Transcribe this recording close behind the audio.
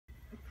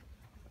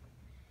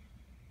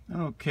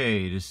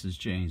Okay, this is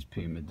James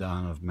P.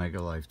 Madonna of Mega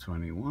Life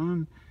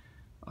 21.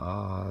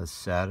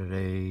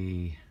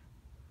 Saturday,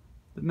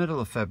 the middle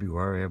of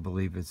February, I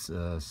believe it's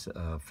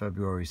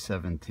February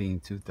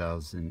 17,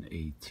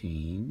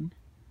 2018.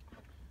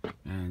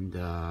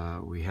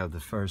 And we have the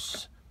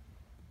first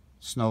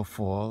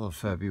snowfall of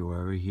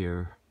February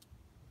here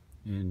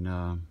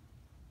in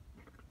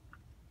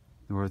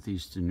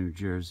northeastern New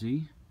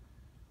Jersey.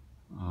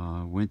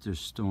 Winter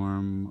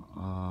storm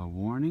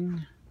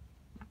warning.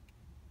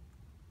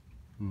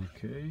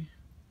 Okay.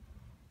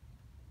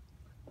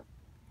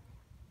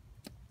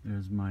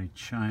 There's my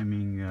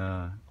chiming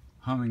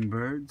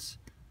hummingbirds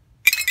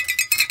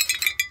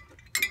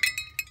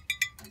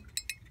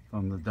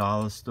from the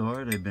dollar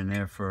store. They've been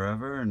there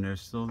forever and they're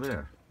still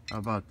there. How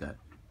about that?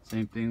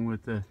 Same thing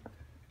with the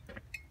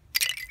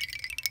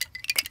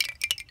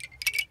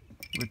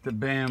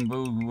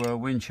bamboo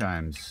wind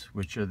chimes,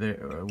 which are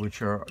there,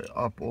 which are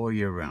up all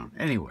year round.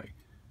 Anyway,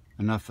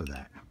 enough of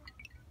that.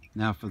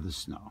 Now for the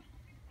snow.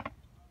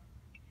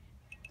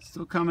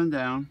 Still coming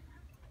down.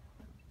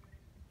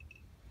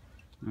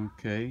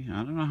 Okay,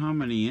 I don't know how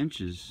many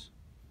inches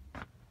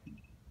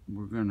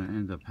we're going to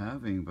end up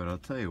having, but I'll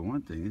tell you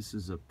one thing. This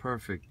is a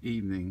perfect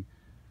evening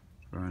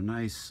for a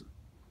nice,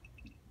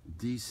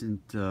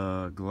 decent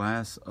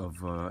glass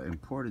of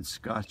imported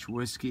Scotch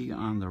whiskey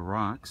on the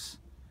rocks.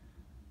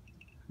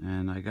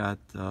 And I got,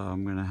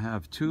 I'm going to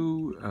have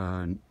two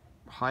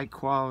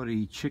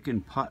high-quality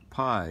chicken pot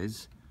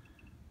pies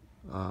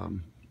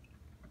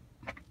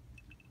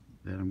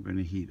that I'm going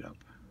to heat up.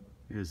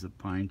 Here's the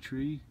pine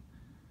tree.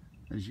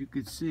 As you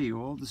can see,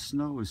 all the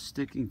snow is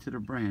sticking to the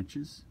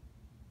branches.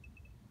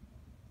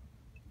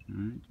 All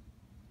right.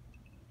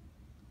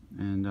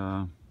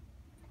 And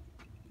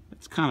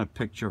it's kind of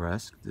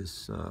picturesque,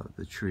 this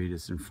the tree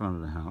that's in front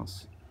of the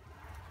house.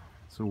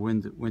 It's a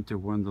winter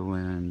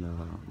wonderland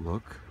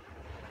look.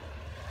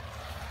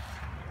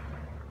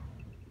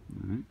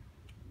 All right.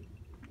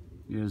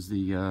 Here's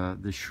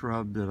the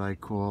shrub that I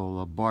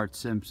call Bart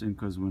Simpson,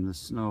 because when the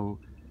snow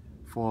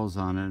falls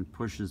on it and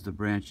pushes the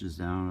branches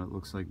down, it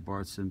looks like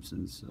Bart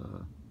Simpson's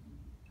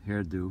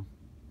hairdo.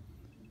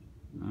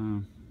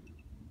 So,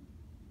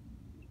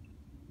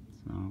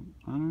 I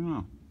don't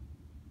know.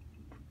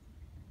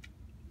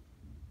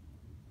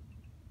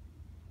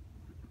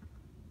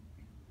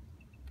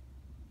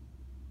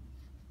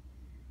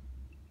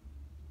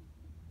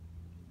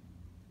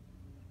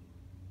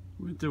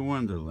 Winter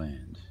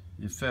Wonderland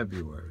in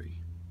February.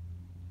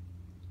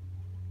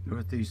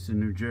 Northeastern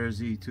New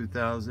Jersey,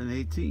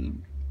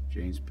 2018.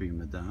 James P.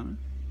 Madonna.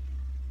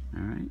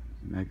 All right,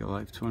 Mega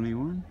Life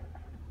 21.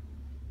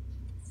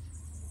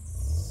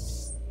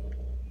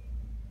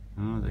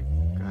 Oh, the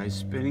guy's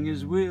spinning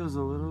his wheels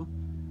a little.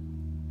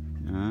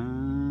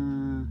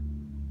 The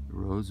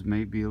roads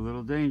may be a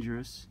little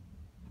dangerous.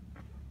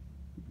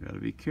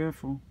 Gotta be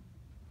careful.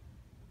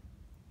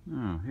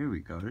 Oh, here we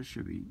go. This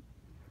should be,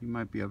 you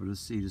might be able to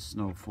see the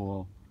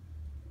snowfall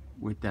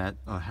with that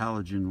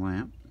halogen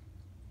lamp.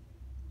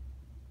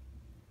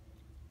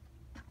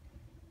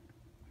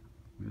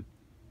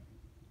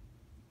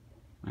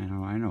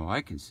 I know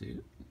I can see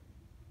it.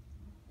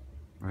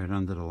 Right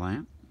under the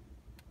lamp.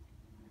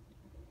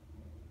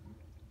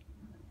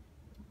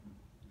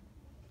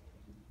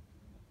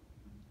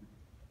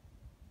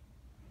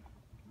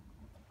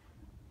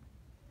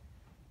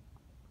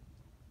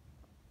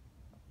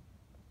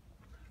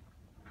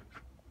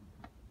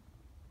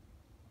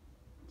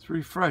 It's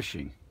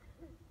refreshing.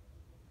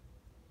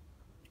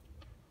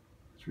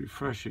 It's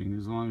refreshing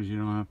as long as you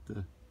don't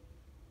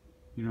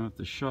have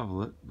to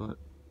shovel it, but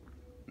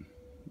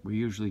we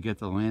usually get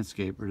the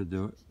landscaper to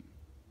do it.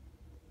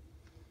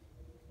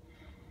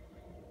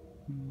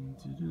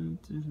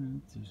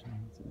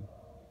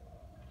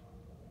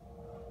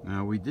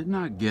 Now, we did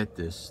not get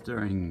this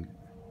during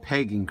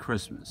pagan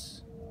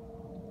Christmas.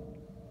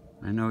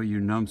 I know you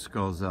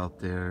numbskulls out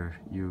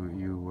there,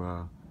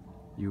 you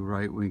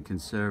right-wing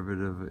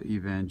conservative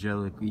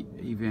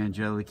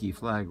evangelic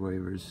flag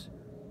wavers,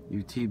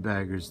 you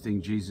teabaggers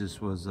think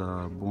Jesus was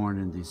born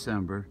in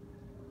December.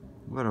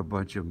 What a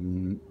bunch of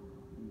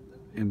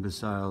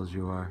imbeciles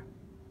you are.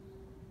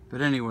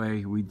 But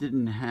anyway, we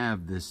didn't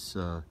have this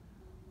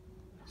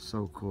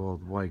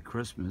so-called white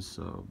Christmas,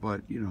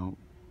 but you know,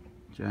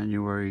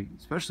 January,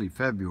 especially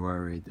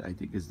February, I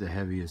think is the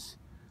heaviest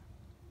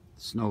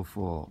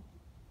snowfall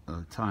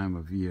time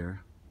of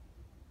year.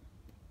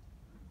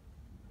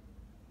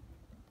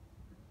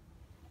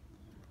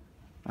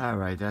 All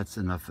right, that's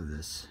enough of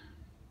this.